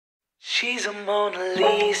She's a Mona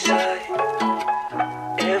Lisa.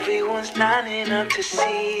 Everyone's lining up to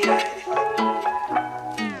see her.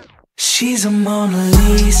 She's a Mona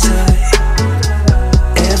Lisa.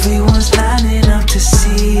 Everyone's lining up to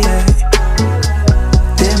see her.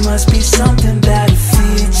 There must be something about a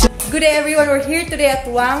feature. Good day everyone, we're here today at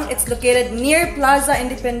WANG. It's located near Plaza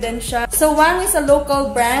Independencia. So WANG is a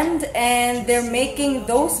local brand and they're making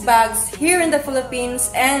those bags here in the Philippines,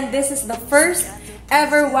 and this is the first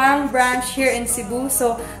ever WANG branch here in Cebu.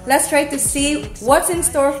 So let's try to see what's in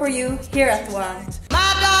store for you here at WANG.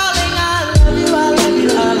 My darling, I love you, I love you,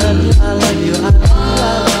 I love you, I love you, I love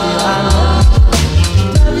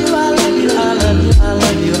you, I love you, I love you, I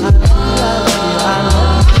love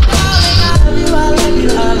you, I love you,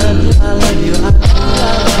 I love you, I love you.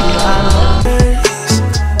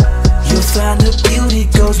 You'll find the beauty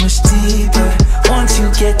goes much deeper once you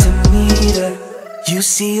get to meet her. You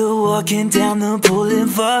see her walking down the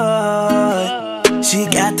boulevard. She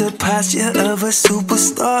got the posture of a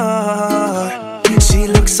superstar. She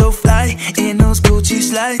looks so fly in those Gucci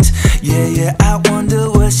slides. Yeah, yeah, I wonder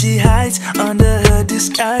what she hides under her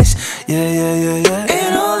disguise. Yeah, yeah, yeah, yeah.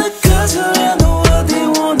 And all the girls around the world, they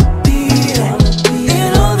wanna be her.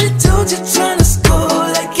 And all the dudes are trying to score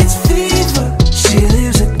like it's fever. She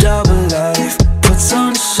lives a double life, puts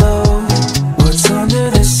on a show. What's under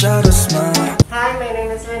this subtle smile? Hi, my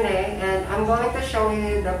name is Renee, and I'm going to show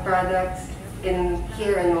you the products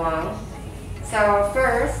here in WANG. So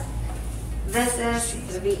first, this is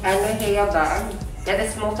the Anohea bag. It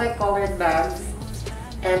is multicolored bags,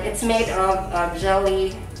 and it's made of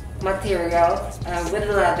jelly material with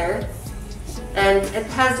leather, and it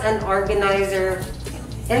has an organizer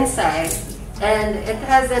inside.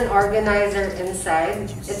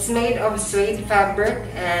 It's made of suede fabric,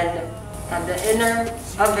 and the inner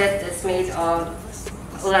of it is made of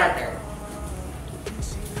leather.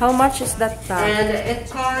 How much is that bag? And it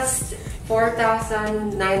costs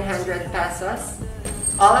 4,900 pesos.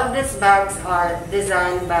 All of these bags are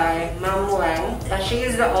designed by Ma'am Wang. She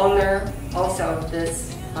is the owner also of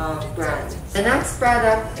this brand. The next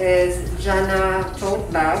product is Jana tote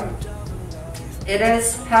bag. It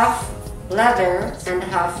is half leather and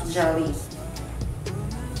half jelly.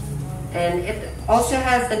 And it also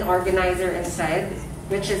has an organizer inside,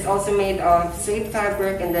 which is also made of suede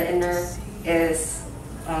fabric, and the inner is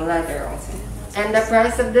leather also. And the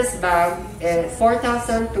price of this bag is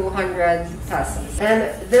 4,200 pesos.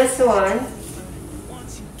 And this one,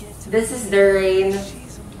 this is the Rain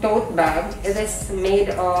tote bag. It is made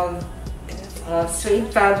of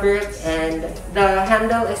suede fabric, and the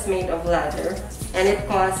handle is made of leather. And it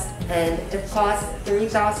costs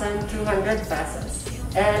 3,200 pesos.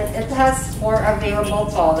 And it has 4 available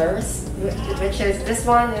colors, which is, this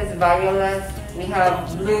one is violet, we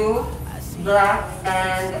have blue, black,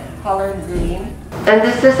 and colored green. And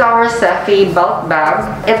this is our Sefi belt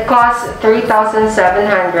bag. It costs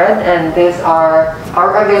 3,700, and these are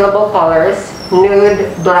our available colors: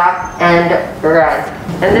 nude, black, and red.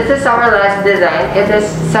 And this is our last design. It is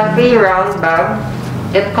Sefi round bag.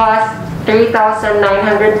 It costs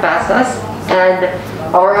 3,900 pesos, and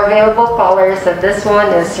our available colors of this one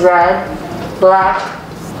is red, black,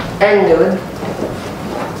 and nude.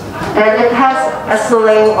 And it has a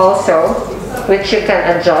sling also, which you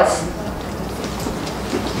can adjust.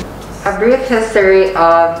 A brief history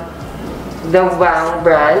of the WANG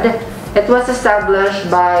brand. It was established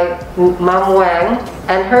by Ma'am Wang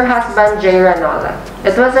and her husband Jay Ranola.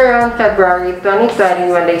 It was around February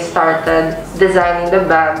 2020 when they started designing the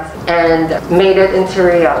bags and made it into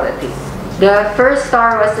reality. The first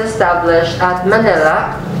store was established at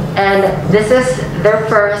Manila, and this is their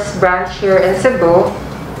first branch here in Cebu,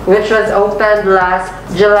 which was opened last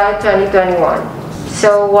July 2021.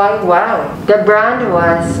 So why WANG? The brand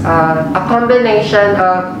was a combination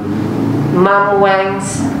of Ma'am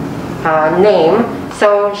Wang's name,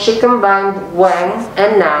 so she combined Wang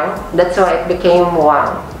and Nang, that's why it became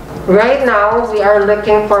WANG. Right now, we are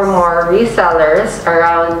looking for more resellers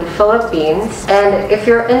around the Philippines, and if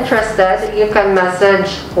you're interested, you can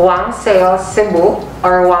message WANG Sales Cebu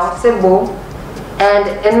or WANG Cebu, and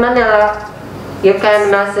in Manila, you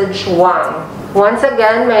can message WANG. Once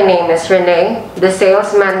again, my name is Renee, the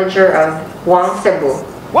sales manager of WANG Cebu.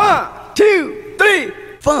 1, 2, 3,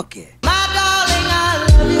 funky.